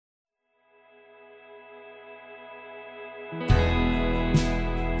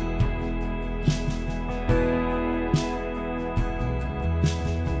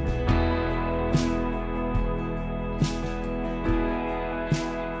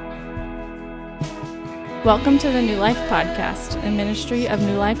Welcome to the New Life Podcast, a ministry of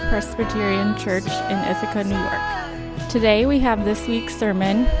New Life Presbyterian Church in Ithaca, New York. Today we have this week's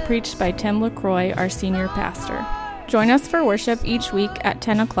sermon preached by Tim LaCroix, our senior pastor. Join us for worship each week at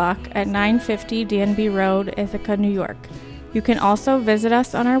 10 o'clock at 950 D&B Road, Ithaca, New York. You can also visit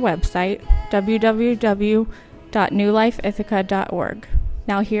us on our website, www.newlifeithaca.org.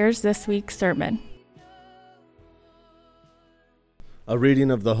 Now here's this week's sermon. A reading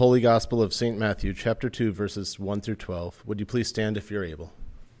of the Holy Gospel of St. Matthew, chapter 2, verses 1 through 12. Would you please stand if you're able?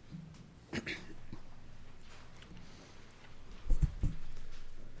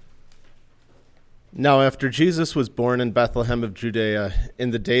 Now after Jesus was born in Bethlehem of Judea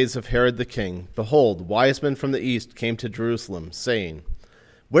in the days of Herod the king, behold, wise men from the east came to Jerusalem, saying,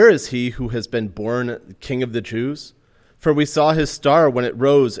 Where is he who has been born King of the Jews? For we saw his star when it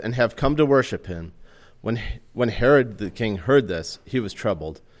rose and have come to worship him. When Herod the king heard this, he was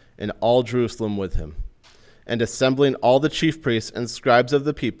troubled, and all Jerusalem with him. And assembling all the chief priests and scribes of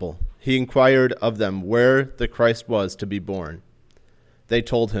the people, he inquired of them where the Christ was to be born. They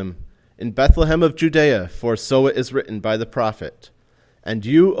told him, In Bethlehem of Judea, for so it is written by the prophet, And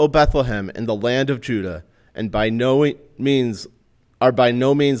you, O Bethlehem, in the land of Judah, and by no means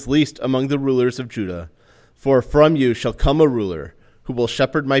least among the rulers of Judah, for from you shall come a ruler, who will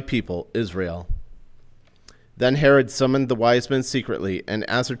shepherd my people, Israel. Then Herod summoned the wise men secretly and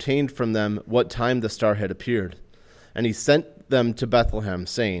ascertained from them what time the star had appeared. And he sent them to Bethlehem,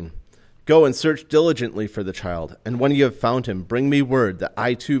 saying, Go and search diligently for the child, and when you have found him, bring me word that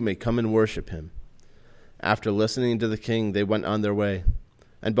I too may come and worship him. After listening to the king, they went on their way.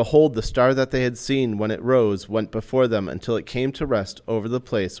 And behold, the star that they had seen when it rose went before them until it came to rest over the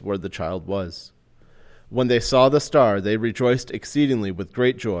place where the child was. When they saw the star, they rejoiced exceedingly with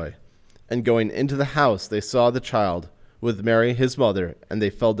great joy. And going into the house, they saw the child with Mary his mother, and they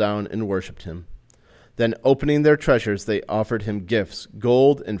fell down and worshipped him. Then opening their treasures, they offered him gifts,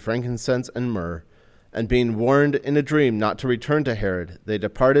 gold and frankincense and myrrh. And being warned in a dream not to return to Herod, they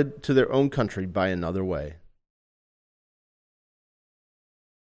departed to their own country by another way.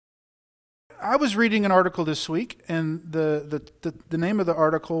 I was reading an article this week, and the name of the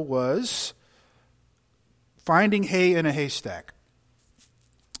article was Finding Hay in a Haystack.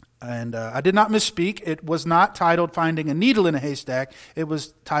 And I did not misspeak. It was not titled Finding a Needle in a Haystack. It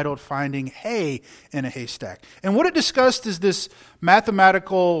was titled Finding Hay in a Haystack. And what it discussed is this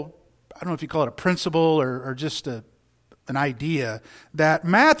mathematical, I don't know if you call it a principle or just an idea, that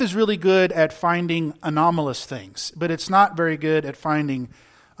math is really good at finding anomalous things, but it's not very good at finding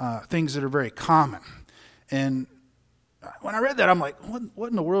things that are very common. And when I read that, I'm like, what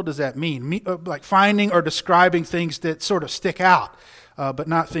in the world does that mean? Like finding or describing things that sort of stick out. But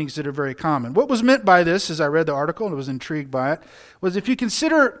not things that are very common. What was meant by this, as I read the article and was intrigued by it, was if you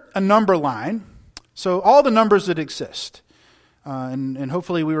consider a number line, so all the numbers that exist, and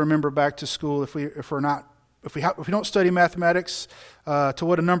hopefully we remember back to school if we don't study mathematics to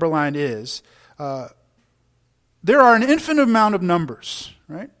what a number line is. There are an infinite amount of numbers,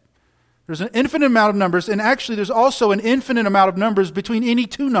 right? There's an infinite amount of numbers, and actually there's also an infinite amount of numbers between any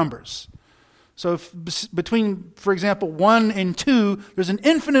two numbers. So if between, for example, 1 and 2, there's an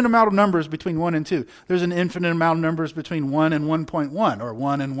infinite amount of numbers between 1 and 2. There's an infinite amount of numbers between 1 and 1.1, or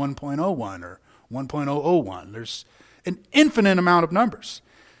 1 and 1.01, or 1.001. There's an infinite amount of numbers.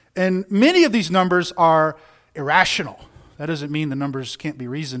 And many of these numbers are irrational. That doesn't mean the numbers can't be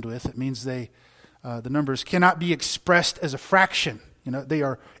reasoned with. It means the numbers cannot be expressed as a fraction. They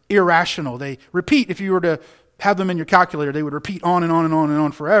are irrational. They repeat. If you were to have them in your calculator, they would repeat on and on and on and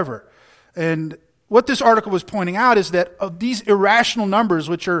on forever. And what this article was pointing out is that of these irrational numbers,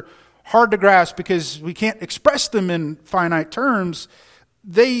 which are hard to grasp because we can't express them in finite terms,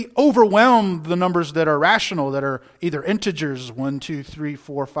 they overwhelm the numbers that are rational, that are either integers, 1, 2, 3,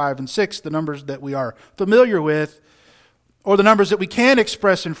 4, 5, and 6, the numbers that we are familiar with, or the numbers that we can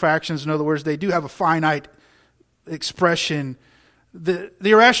express in fractions. In other words, they do have a finite expression. The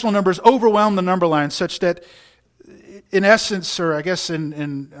irrational numbers overwhelm the number line such that in essence, or I guess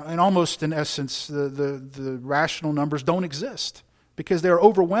in almost in essence, the rational numbers don't exist because they're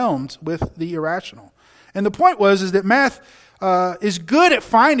overwhelmed with the irrational. And the point is that math is good at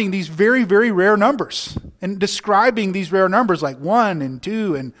finding these very, very rare numbers and describing these rare numbers like 1 and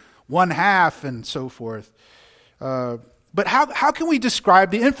 2 and 1/2 and so forth. But how can we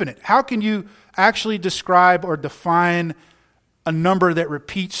describe the infinite? How can you actually describe or define a number that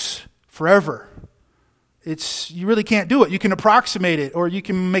repeats forever? You really can't do it. You can approximate it, or you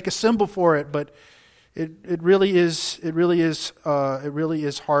can make a symbol for it, but it really is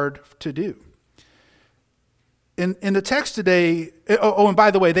hard to do. In the text today, and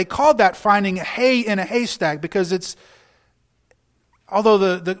by the way, they called that finding hay in a haystack because although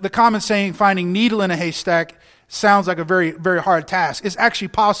the common saying finding needle in a haystack sounds like a very, very hard task, it's actually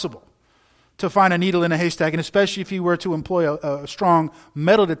possible to find a needle in a haystack, and especially if you were to employ a strong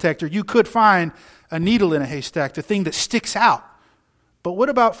metal detector, you could find a needle in a haystack, the thing that sticks out. But what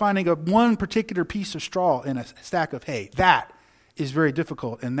about finding one particular piece of straw in a stack of hay? That is very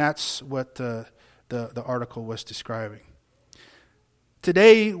difficult, and that's what the article was describing.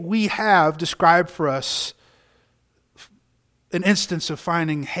 Today, we have described for us an instance of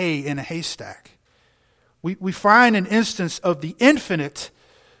finding hay in a haystack. We find an instance of the infinite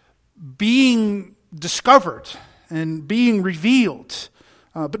being discovered and being revealed,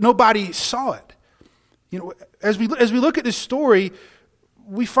 but nobody saw it. As we look at this story,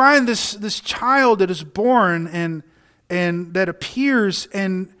 we find this child that is born and that appears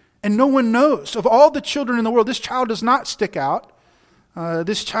and no one knows. Of all the children in the world, this child does not stick out.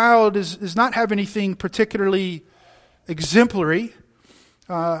 This child does not have anything particularly exemplary.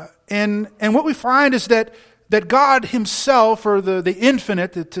 And what we find is that God himself, or the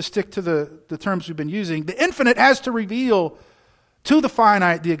infinite, to stick to the terms we've been using, the infinite has to reveal to the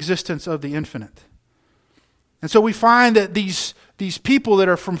finite the existence of the infinite. And so we find that these people that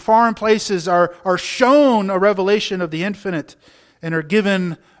are from foreign places are shown a revelation of the infinite and are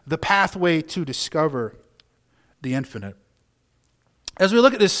given the pathway to discover the infinite. As we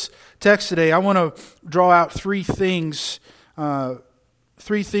look at this text today, I want to draw out three things for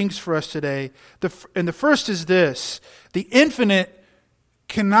us today. And the first is this: the infinite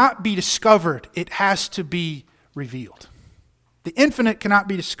cannot be discovered, it has to be revealed. The infinite cannot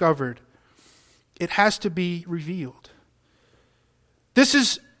be discovered, it has to be revealed. This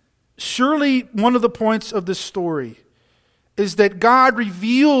is surely one of the points of this story, is that God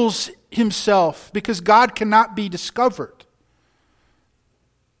reveals himself because God cannot be discovered.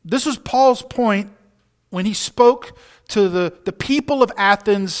 This was Paul's point when he spoke to the people of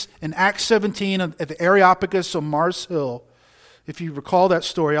Athens in Acts 17 at the Areopagus on Mars Hill. If you recall that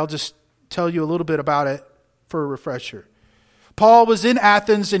story, I'll just tell you a little bit about it for a refresher. Paul was in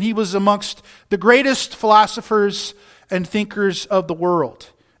Athens, and he was amongst the greatest philosophers and thinkers of the world.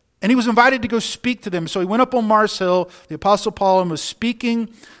 And he was invited to go speak to them. So he went up on Mars Hill, the Apostle Paul, and was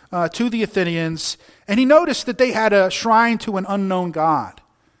speaking to the Athenians. And he noticed that they had a shrine to an unknown God.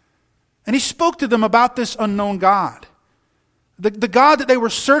 And he spoke to them about this unknown God. The God that they were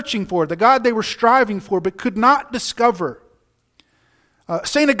searching for, the God they were striving for, but could not discover.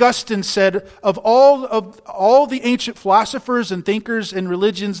 St. Augustine said, of all the ancient philosophers and thinkers and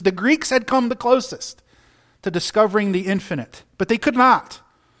religions, the Greeks had come the closest to discovering the infinite, but they could not.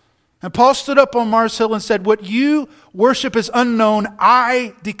 And Paul stood up on Mars Hill and said, what you worship is unknown,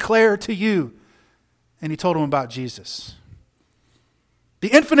 I declare to you. And he told them about Jesus. The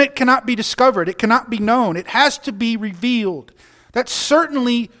infinite cannot be discovered. It cannot be known. It has to be revealed. That's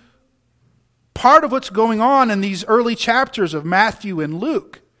certainly part of what's going on in these early chapters of Matthew and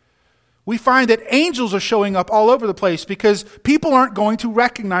Luke. We find that angels are showing up all over the place because people aren't going to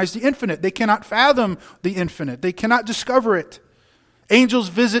recognize the infinite. They cannot fathom the infinite. They cannot discover it. Angels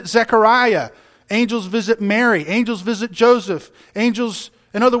visit Zechariah. Angels visit Mary. Angels visit Joseph. Angels,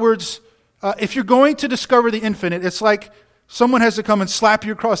 in other words, if you're going to discover the infinite, it's like someone has to come and slap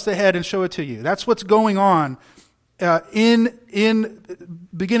you across the head and show it to you. That's what's going on in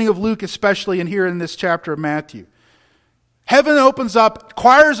beginning of Luke especially, and here in this chapter of Matthew. Heaven opens up,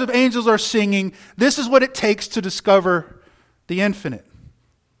 choirs of angels are singing. This is what it takes to discover the infinite.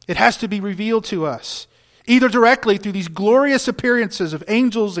 It has to be revealed to us, either directly through these glorious appearances of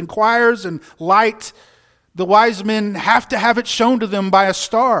angels and choirs and light. The wise men have to have it shown to them by a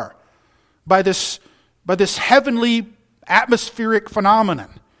star, by this heavenly atmospheric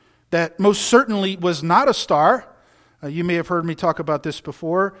phenomenon that most certainly was not a star. You may have heard me talk about this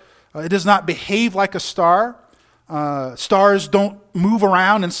before. It does not behave like a star. Stars don't move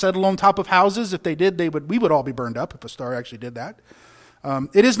around and settle on top of houses. If they did, we would all be burned up if a star actually did that.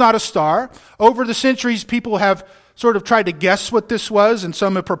 It is not a star. Over the centuries, people have sort of tried to guess what this was, and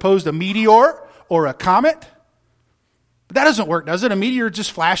some have proposed a meteor or a comet. But that doesn't work, does it? A meteor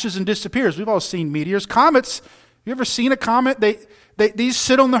just flashes and disappears. We've all seen meteors. Comets, you ever seen a comet? These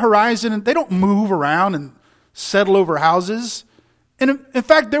sit on the horizon, and they don't move around and settle over houses. And in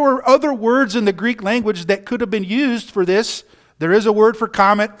fact, there were other words in the Greek language that could have been used for this. There is a word for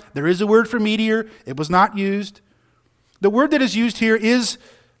comet. There is a word for meteor. It was not used. The word that is used here is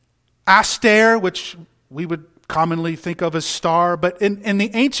aster, which we would commonly think of as star. But in the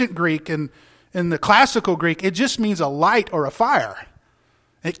ancient Greek and in the classical Greek, it just means a light or a fire.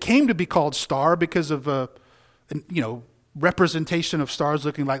 It came to be called star because of representation of stars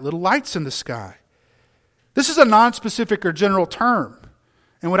looking like little lights in the sky. This is a non-specific or general term.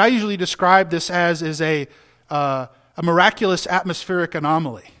 And what I usually describe this as is a miraculous atmospheric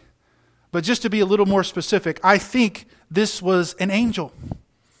anomaly. But just to be a little more specific, I think this was an angel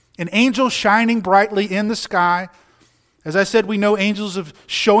shining brightly in the sky. As I said, we know angels of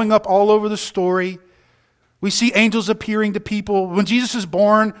showing up all over the story. We see angels appearing to people. When Jesus is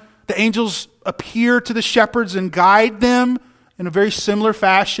born, the angels appear to the shepherds and guide them in a very similar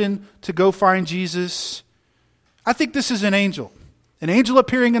fashion to go find Jesus. I think this is an angel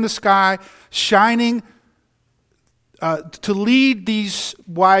appearing in the sky, shining to lead these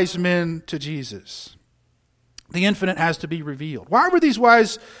wise men to Jesus. The infinite has to be revealed. Why were these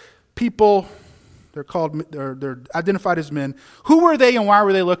wise people, they're identified as men, who were they and why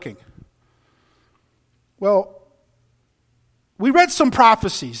were they looking? Well, we read some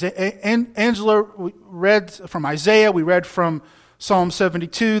prophecies. Angela read from Isaiah. We read from Psalm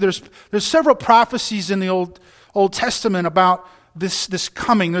 72. There's several prophecies in the Old Testament about this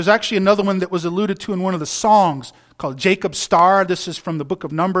coming. There's actually another one that was alluded to in one of the songs called Jacob's Star. This is from the book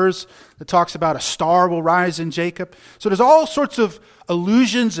of Numbers that talks about a star will rise in Jacob. So there's all sorts of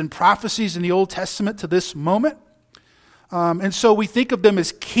allusions and prophecies in the Old Testament to this moment. And so we think of them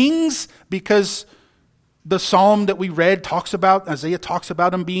as kings because the psalm that we read talks about, Isaiah talks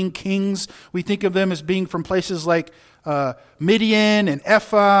about them being kings. We think of them as being from places like Midian and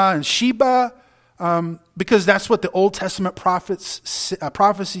Ephah and Sheba, because that's what the Old Testament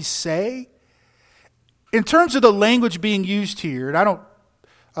prophecies say. In terms of the language being used here, and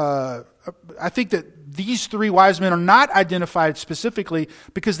I think that these three wise men are not identified specifically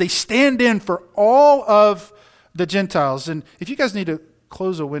because they stand in for all of the Gentiles. And if you guys need to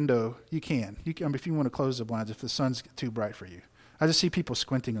close a window, you can. If you want to close the blinds, if the sun's too bright for you. I just see people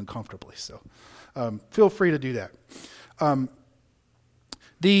squinting uncomfortably, so feel free to do that.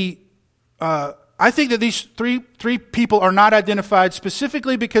 I think that these three people are not identified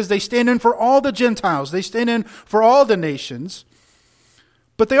specifically because they stand in for all the Gentiles. They stand in for all the nations.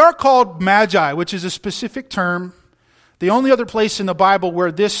 But they are called magi, which is a specific term. The only other place in the Bible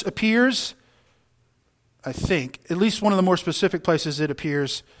where this appears, I think, at least one of the more specific places it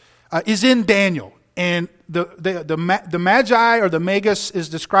appears, is in Daniel. And the magi or the magus is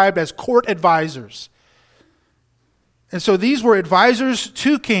described as court advisors. And so these were advisors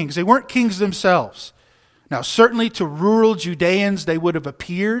to kings. They weren't kings themselves. Now, certainly to rural Judeans, they would have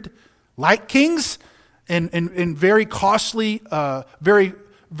appeared like kings in very costly, very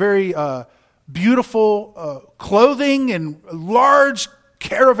beautiful clothing and large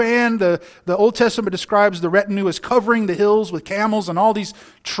caravan. The Old Testament describes the retinue as covering the hills with camels and all these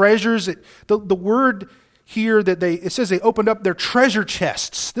treasures. The word here it says they opened up their treasure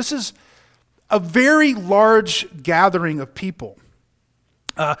chests. This is a very large gathering of people.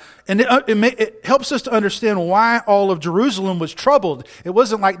 And it helps us to understand why all of Jerusalem was troubled. It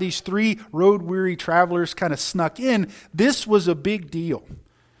wasn't like these three road-weary travelers kind of snuck in. This was a big deal.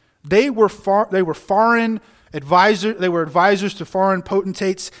 They were foreign advisors. They were advisors to foreign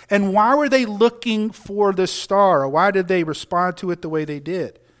potentates. And why were they looking for this star? Or why did they respond to it the way they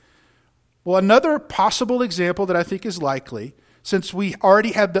did? Well, another possible example that I think is likely, since we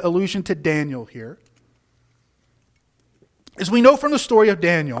already have the allusion to Daniel here, is we know from the story of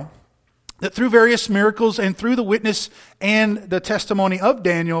Daniel that through various miracles and through the witness and the testimony of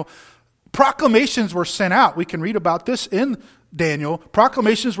Daniel, proclamations were sent out. We can read about this in Daniel.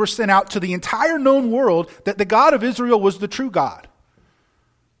 Proclamations were sent out to the entire known world that the God of Israel was the true God.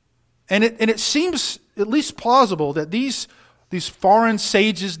 And it seems at least plausible that these foreign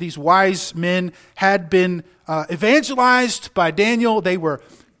sages, these wise men, had been evangelized by Daniel. They were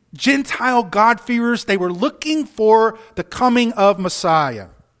Gentile God-fearers. They were looking for the coming of Messiah.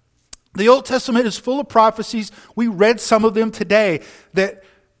 The Old Testament is full of prophecies. We read some of them today, that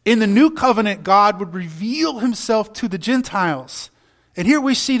in the new covenant, God would reveal himself to the Gentiles. And here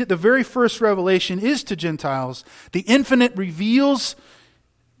we see that the very first revelation is to Gentiles. The infinite reveals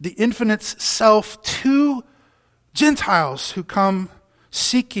the infinite's self to Gentiles who come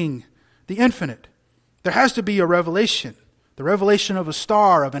seeking the infinite. There has to be a revelation. The revelation of a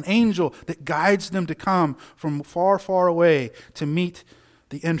star, of an angel that guides them to come from far, far away to meet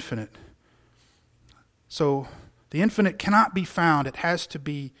the infinite. So the infinite cannot be found. It has to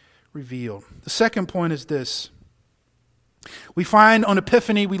be revealed. The second point is this. We find on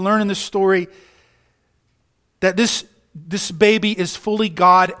Epiphany, we learn in this story that this baby is fully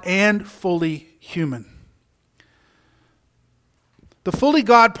God and fully human. The fully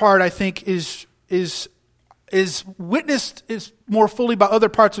God part, I think, is is witnessed is more fully by other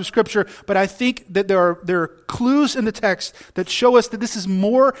parts of Scripture, but I think that there are clues in the text that show us that this is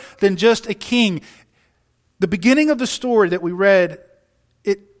more than just a king. The beginning of the story that we read,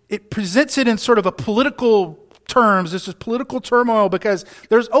 it presents it in sort of a political terms. This is political turmoil because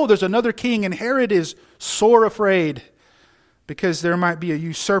there's another king, and Herod is sore afraid because there might be a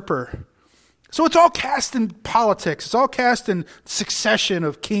usurper. So it's all cast in politics. It's all cast in succession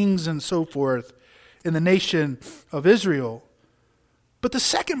of kings and so forth in the nation of Israel. But the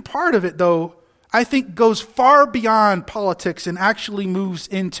second part of it, though, I think goes far beyond politics and actually moves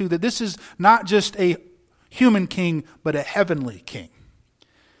into that this is not just a human king, but a heavenly king.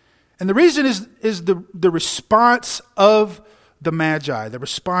 And the reason is the response of the Magi, the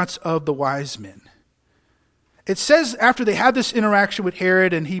response of the wise men. It says after they have this interaction with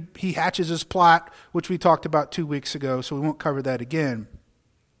Herod and he hatches his plot, which we talked about 2 weeks ago, so we won't cover that again.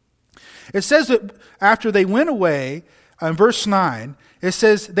 It says that after they went away, in verse 9, it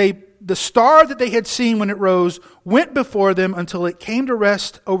says the star that they had seen when it rose went before them until it came to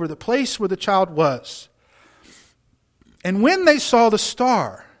rest over the place where the child was. And when they saw the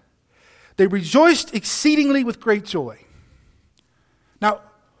star, they rejoiced exceedingly with great joy. Now,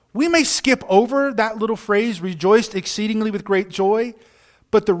 we may skip over that little phrase, rejoiced exceedingly with great joy,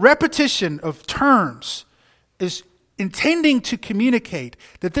 but the repetition of terms is intending to communicate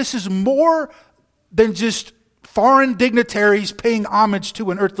that this is more than just foreign dignitaries paying homage to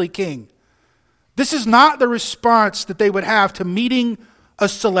an earthly king. This is not the response that they would have to meeting a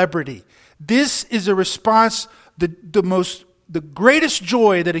celebrity. This is a response, the greatest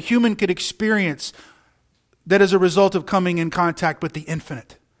joy that a human could experience that is a result of coming in contact with the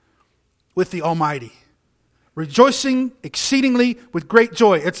infinite, with the Almighty. Rejoicing exceedingly with great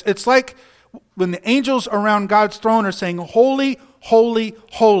joy. It's like when the angels around God's throne are saying, holy, holy,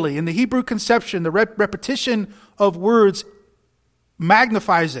 holy. In the Hebrew conception, the repetition of words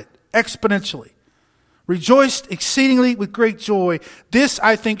magnifies it exponentially. Rejoiced exceedingly with great joy. This,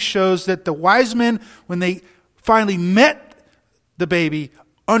 I think, shows that the wise men, when they finally met the baby,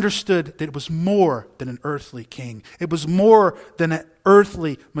 understood that it was more than an earthly king. It was more than an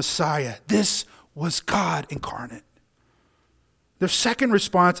earthly Messiah. This was God incarnate. Their second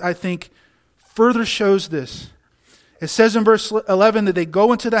response, I think, further shows this. It says in verse 11 that they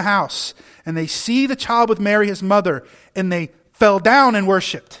go into the house and they see the child with Mary, his mother, and they fell down and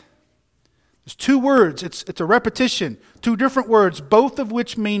worshiped. There's two words. It's a repetition. Two different words, both of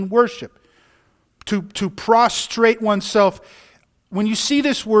which mean worship. To prostrate oneself. When you see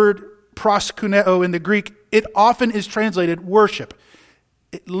this word proskuneo in the Greek, it often is translated worship.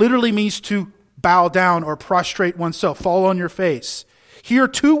 It literally means to bow down or prostrate oneself, fall on your face. Here,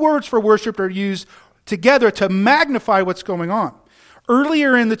 two words for worship are used together to magnify what's going on.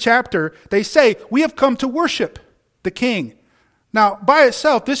 Earlier in the chapter, they say, we have come to worship the king. Now, by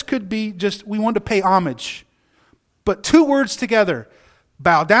itself, this could be just, we want to pay homage. But two words together,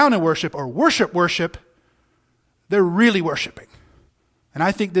 bow down and worship, or worship, they're really worshiping. And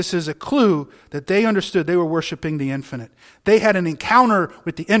I think this is a clue that they understood they were worshiping the infinite. They had an encounter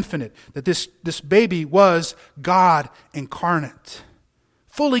with the infinite, that this baby was God incarnate,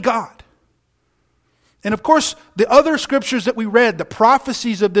 fully God. And of course, the other scriptures that we read, the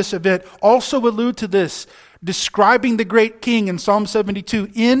prophecies of this event, also allude to this, describing the great king in Psalm 72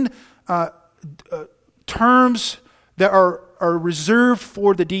 in terms that are reserved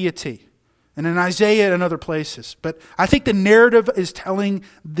for the deity. And in Isaiah and other places. But I think the narrative is telling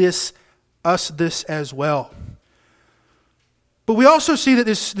us this as well. But we also see that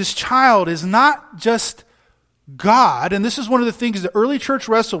this child is not just God, and this is one of the things the early church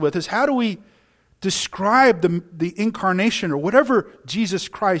wrestled with, is how do we describe the incarnation or whatever Jesus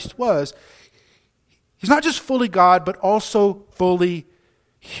Christ was. He's not just fully God, but also fully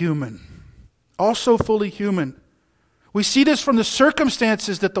human. Also fully human. We see this from the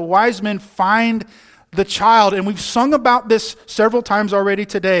circumstances that the wise men find the child, and we've sung about this several times already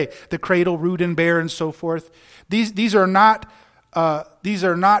today. The cradle, root, and bear, and so forth. These are not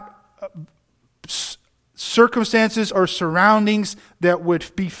circumstances or surroundings that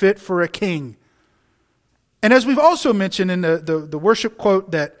would be fit for a king. And as we've also mentioned in the worship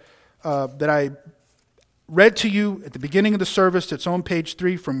quote that I read to you at the beginning of the service, that's on page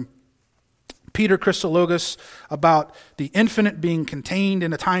 3 from Peter Christologos, about the infinite being contained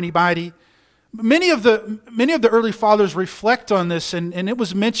in a tiny body. Many of the early fathers reflect on this, and it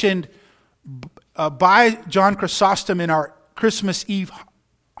was mentioned by John Chrysostom in our Christmas Eve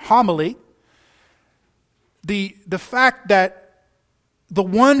homily. The fact that the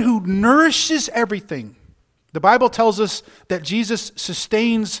one who nourishes everything, the Bible tells us that Jesus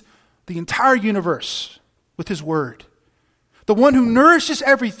sustains the entire universe with his word. The one who nourishes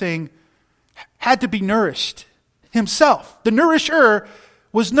everything had to be nourished himself. The nourisher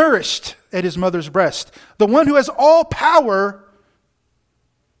was nourished at his mother's breast. The one who has all power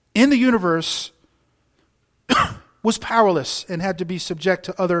in the universe was powerless and had to be subject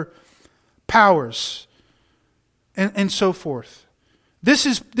to other powers, and so forth.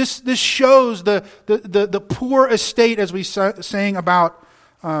 This shows the poor estate, as we sang about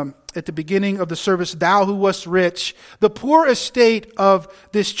at the beginning of the service, thou who wast rich. The poor estate of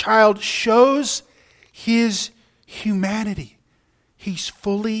this child shows his humanity. He's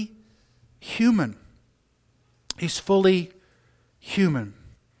fully human. He's fully human.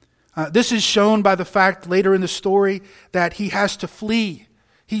 This is shown by the fact later in the story that he has to flee.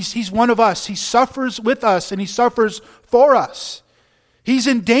 He's one of us. He suffers with us and he suffers for us. He's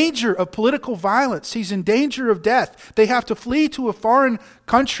in danger of political violence. He's in danger of death. They have to flee to a foreign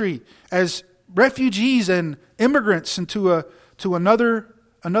country as refugees and immigrants into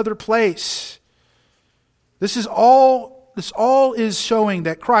another place. This all is showing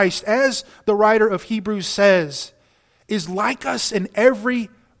that Christ, as the writer of Hebrews says, is like us in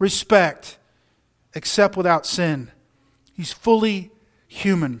every respect except without sin. He's fully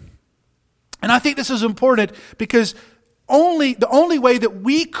human. And I think this is important because the only way that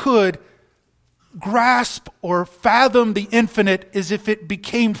we could grasp or fathom the infinite is if it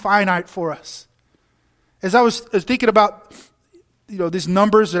became finite for us. As I was thinking about these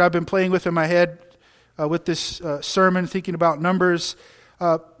numbers that I've been playing with in my head with this sermon, thinking about numbers,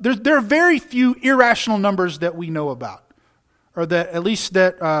 there are very few irrational numbers that we know about, or that at least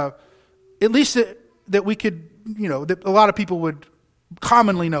that we could, that a lot of people would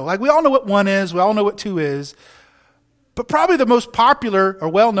commonly know. Like, we all know what 1 is, we all know what 2 is, but probably the most popular or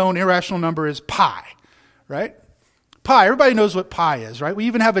well-known irrational number is pi, right? Pi, everybody knows what pi is, right? We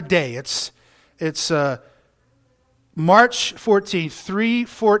even have a day. It's March 14th,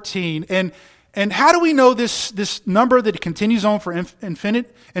 3/14, and how do we know this number that continues on for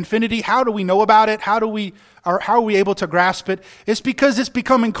infinity? How do we know about it? How are we able to grasp it? It's because it's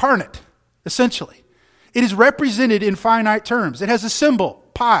become incarnate, essentially. It is represented in finite terms. It has a symbol,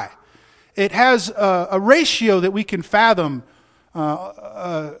 pi. It has a ratio that we can fathom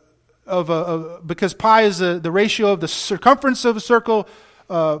because pi is the ratio of the circumference of a circle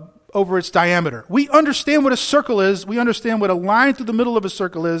over its diameter. We understand what a circle is. We understand what a line through the middle of a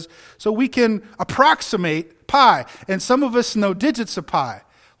circle is, so we can approximate pi. And some of us know digits of pi.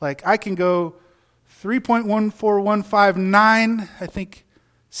 Like, I can go 3.14159. I think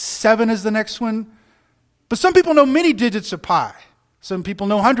 7 is the next one. But some people know many digits of pi. Some people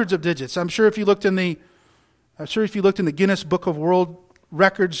know hundreds of digits. I'm sure if you looked in the Guinness Book of World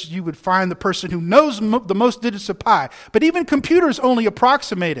Records, you would find the person who knows the most digits of pi. But even computers only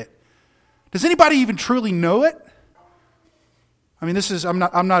approximate it. Does anybody even truly know it? I mean,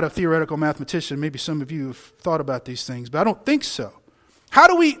 I'm not a theoretical mathematician. Maybe some of you have thought about these things, but I don't think so. How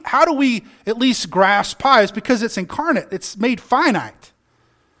do we at least grasp pi? It's because it's incarnate. It's made finite.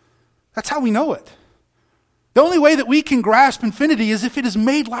 That's how we know it. The only way that we can grasp infinity is if it is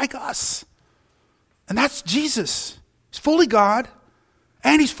made like us. And that's Jesus. He's fully God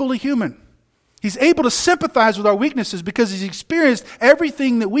and he's fully human. He's able to sympathize with our weaknesses because he's experienced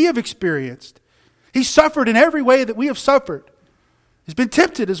everything that we have experienced. He's suffered in every way that we have suffered. He's been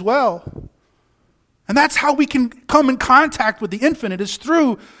tempted as well. And that's how we can come in contact with the infinite, is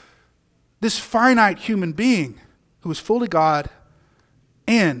through this finite human being who is fully God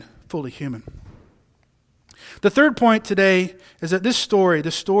and fully human. The third point today is that this story,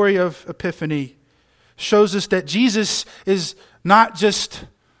 the story of Epiphany, shows us that Jesus is not just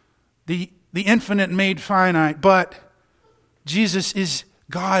the infinite made finite, but Jesus is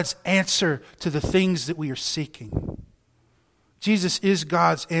God's answer to the things that we are seeking. Jesus is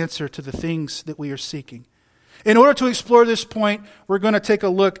God's answer to the things that we are seeking. In order to explore this point, we're going to take a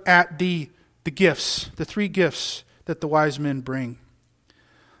look at the gifts, the 3 gifts that the wise men bring.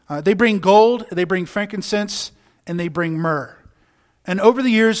 They bring gold, they bring frankincense, and they bring myrrh. And over the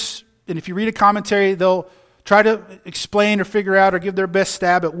years, and if you read a commentary, they'll try to explain or figure out or give their best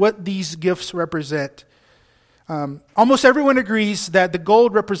stab at what these gifts represent. Almost everyone agrees that the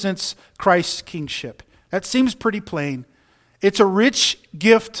gold represents Christ's kingship. That seems pretty plain. It's a rich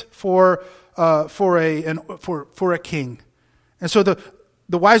gift for a king. And so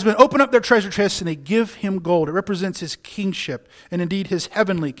the wise men open up their treasure chests and they give him gold. It represents his kingship and indeed his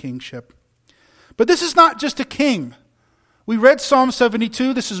heavenly kingship. But this is not just a king. We read Psalm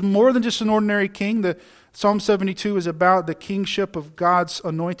 72. This is more than just an ordinary king. Psalm 72 is about the kingship of God's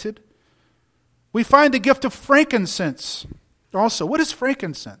anointed. We find the gift of frankincense also. What is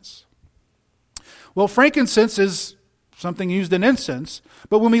frankincense? Well, frankincense is something used in incense.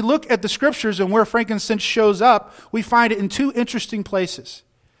 But when we look at the scriptures and where frankincense shows up, we find it in two interesting places.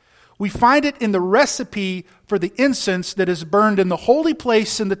 We find it in the recipe for the incense that is burned in the holy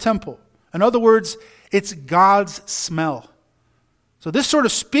place in the temple. In other words, it's God's smell. So this sort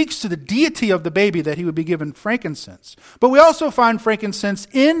of speaks to the deity of the baby that he would be given frankincense. But we also find frankincense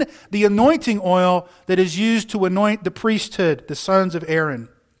in the anointing oil that is used to anoint the priesthood, the sons of Aaron.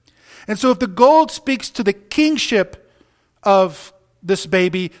 And so if the gold speaks to the kingship of this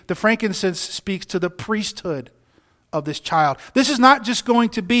baby, the frankincense speaks to the priesthood of this child. This is not just going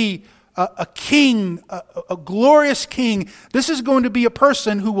to be a king, a glorious king. This is going to be a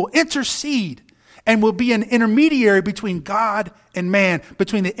person who will intercede and will be an intermediary between God and man,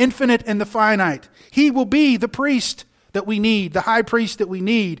 between the infinite and the finite. He will be the priest that we need, the high priest that we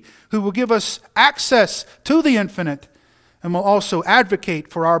need, who will give us access to the infinite and will also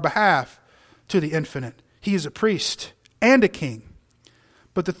advocate for our behalf to the infinite. He is a priest and a king.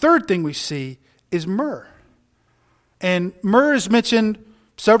 But the third thing we see is myrrh. And myrrh is mentioned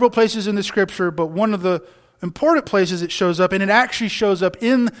several places in the scripture, but one of the important places it shows up, and it actually shows up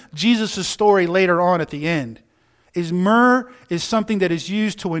in Jesus' story later on at the end, is myrrh is something that is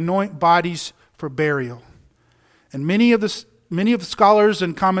used to anoint bodies for burial. And many of the scholars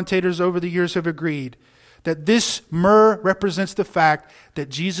and commentators over the years have agreed that this myrrh represents the fact that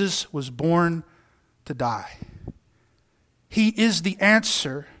Jesus was born to die. He is the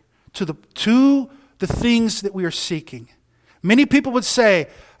answer to the things that we are seeking. Many people would say,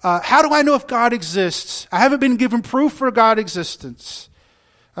 how do I know if God exists? I haven't been given proof for God's existence.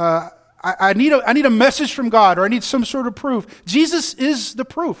 I need a message from God, or I need some sort of proof. Jesus is the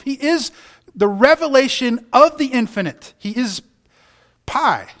proof. He is the revelation of the infinite. He is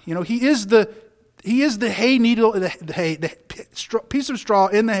pi. He is the hay needle, the piece of straw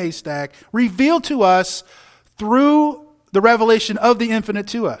in the haystack, revealed to us through the revelation of the infinite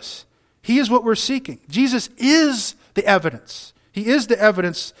to us. He is what we're seeking. Jesus is the evidence. He is the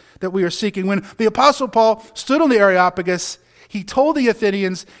evidence that we are seeking. When the Apostle Paul stood on the Areopagus, he told the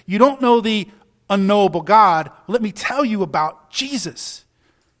Athenians, you don't know the unknowable God. Let me tell you about Jesus.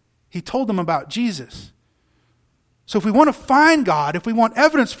 He told them about Jesus. So if we want to find God, if we want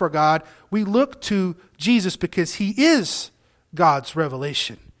evidence for God, we look to Jesus because he is God's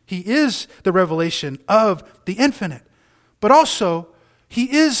revelation. He is the revelation of the infinite. But also,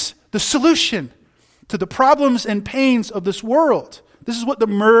 he is the solution to the problems and pains of this world. This is what the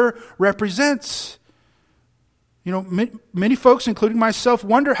myrrh represents. Many folks, including myself,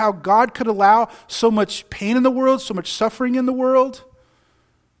 wonder how God could allow so much pain in the world, so much suffering in the world.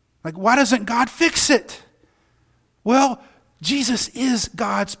 Like, why doesn't God fix it? Well, Jesus is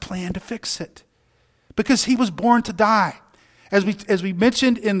God's plan to fix it because he was born to die. As we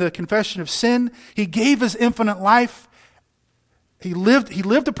mentioned in the confession of sin, he gave his infinite life. He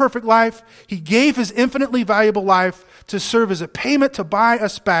lived a perfect life. He gave his infinitely valuable life to serve as a payment to buy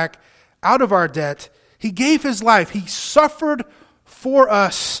us back out of our debt. He gave his life. He suffered for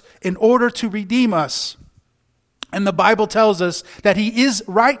us in order to redeem us. And the Bible tells us that he is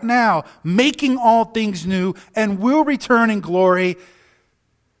right now making all things new and will return in glory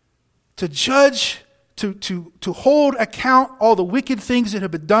to judge, to hold account all the wicked things that have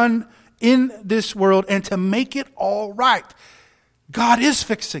been done in this world and to make it all right. God is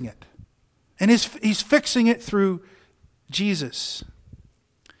fixing it. And he's fixing it through Jesus.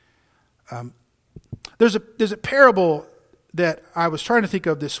 There's a parable that I was trying to think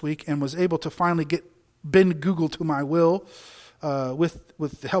of this week and was able to finally bend Google to my will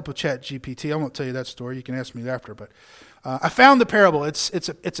with the help of ChatGPT. I won't tell you that story. You can ask me after. But I found the parable. It's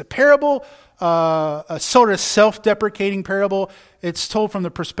a parable, a sort of self-deprecating parable. It's told from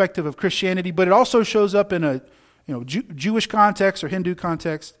the perspective of Christianity, but it also shows up in a Jewish context or Hindu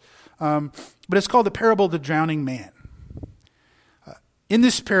context. But it's called the parable of the drowning man. In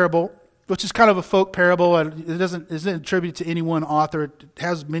this parable, which is kind of a folk parable, it isn't attributed to any one author. It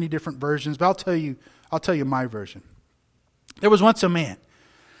has many different versions, but I'll tell you my version. There was once a man,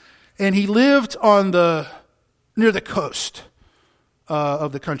 and he lived near the coast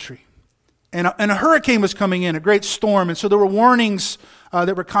of the country. And a hurricane was coming in, a great storm, and so there were warnings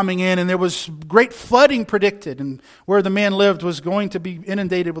that were coming in, and there was great flooding predicted, and where the man lived was going to be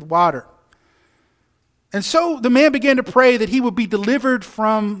inundated with water. And so the man began to pray that he would be delivered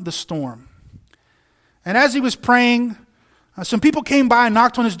from the storm. And as he was praying, some people came by and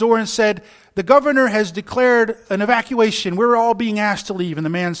knocked on his door and said, the governor has declared an evacuation. We're all being asked to leave. And the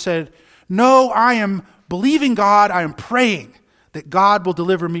man said, no, I am believing God. I am praying that God will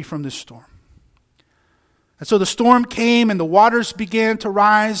deliver me from this storm. And so the storm came and the waters began to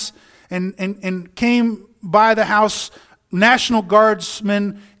rise. and came by the house, National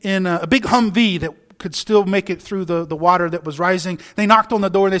Guardsmen in a big Humvee that could still make it through the water that was rising. They knocked on the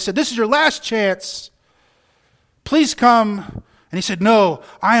door and they said, "This is your last chance. Please come." And he said, "No,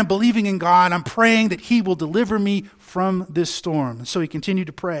 I am believing in God. I'm praying that he will deliver me from this storm." And so he continued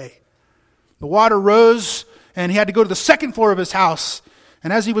to pray. The water rose and he had to go to the second floor of his house.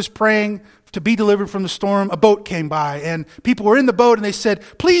 And as he was praying to be delivered from the storm, a boat came by. And people were in the boat and they said,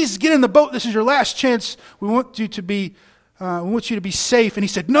 "Please get in the boat. This is your last chance. We want you to be safe." And he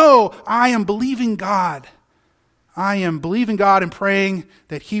said, "No, I am believing God. I am believing God and praying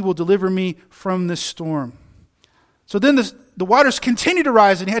that he will deliver me from this storm." So then the waters continued to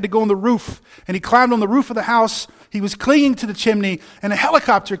rise and he had to go on the roof. And he climbed on the roof of the house. He was clinging to the chimney and a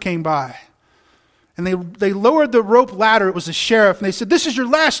helicopter came by. And they lowered the rope ladder. It was the sheriff. And they said, "This is your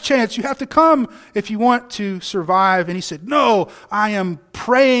last chance. You have to come if you want to survive." And he said, "No, I am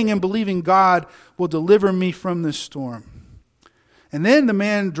praying and believing God will deliver me from this storm." And then the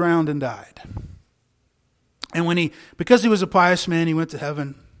man drowned and died. And because he was a pious man, he went to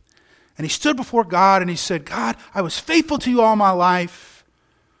heaven. And he stood before God and he said, "God, I was faithful to you all my life.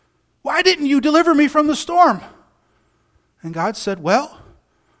 Why didn't you deliver me from the storm?" And God said, "Well,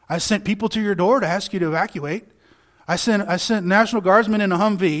 I sent people to your door to ask you to evacuate. I sent National Guardsmen in a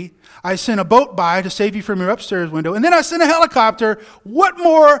Humvee. I sent a boat by to save you from your upstairs window. And then I sent a helicopter. What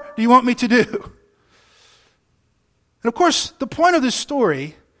more do you want me to do?" And of course, the point of this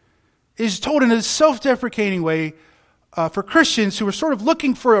story is told in a self-deprecating way for Christians who are sort of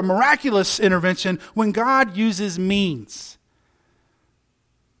looking for a miraculous intervention when God uses means.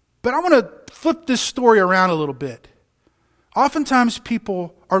 But I want to flip this story around a little bit. Oftentimes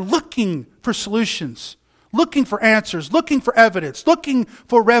people are looking for solutions, looking for answers, looking for evidence, looking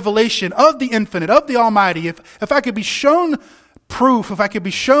for revelation of the infinite, of the Almighty. If I could be shown proof, if I could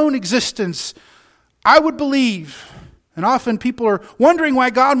be shown existence, I would believe. And often people are wondering why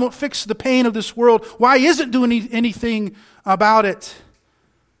God won't fix the pain of this world, why he isn't doing anything about it.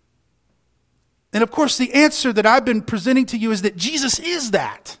 And of course, the answer that I've been presenting to you is that Jesus is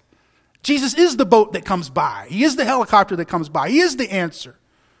that. Jesus is the boat that comes by. He is the helicopter that comes by. He is the answer.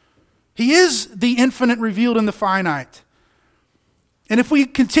 He is the infinite revealed in the finite. And if we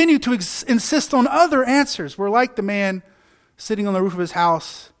continue to insist on other answers, we're like the man sitting on the roof of his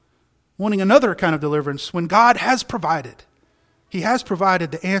house, wanting another kind of deliverance when God has provided. He has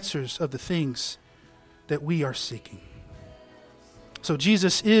provided the answers of the things that we are seeking. So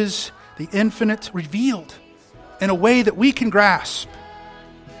Jesus is the infinite revealed in a way that we can grasp.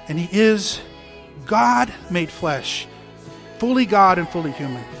 And he is God made flesh, fully God and fully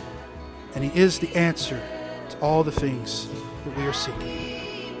human. And he is the answer to all the things that we are seeking.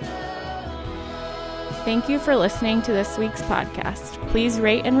 Thank you for listening to this week's podcast. Please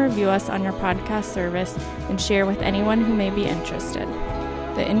rate and review us on your podcast service and share with anyone who may be interested.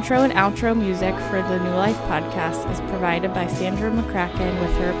 The intro and outro music for the New Life podcast is provided by Sandra McCracken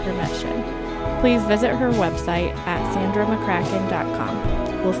with her permission. Please visit her website at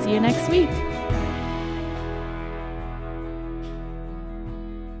sandramccracken.com. We'll see you next week.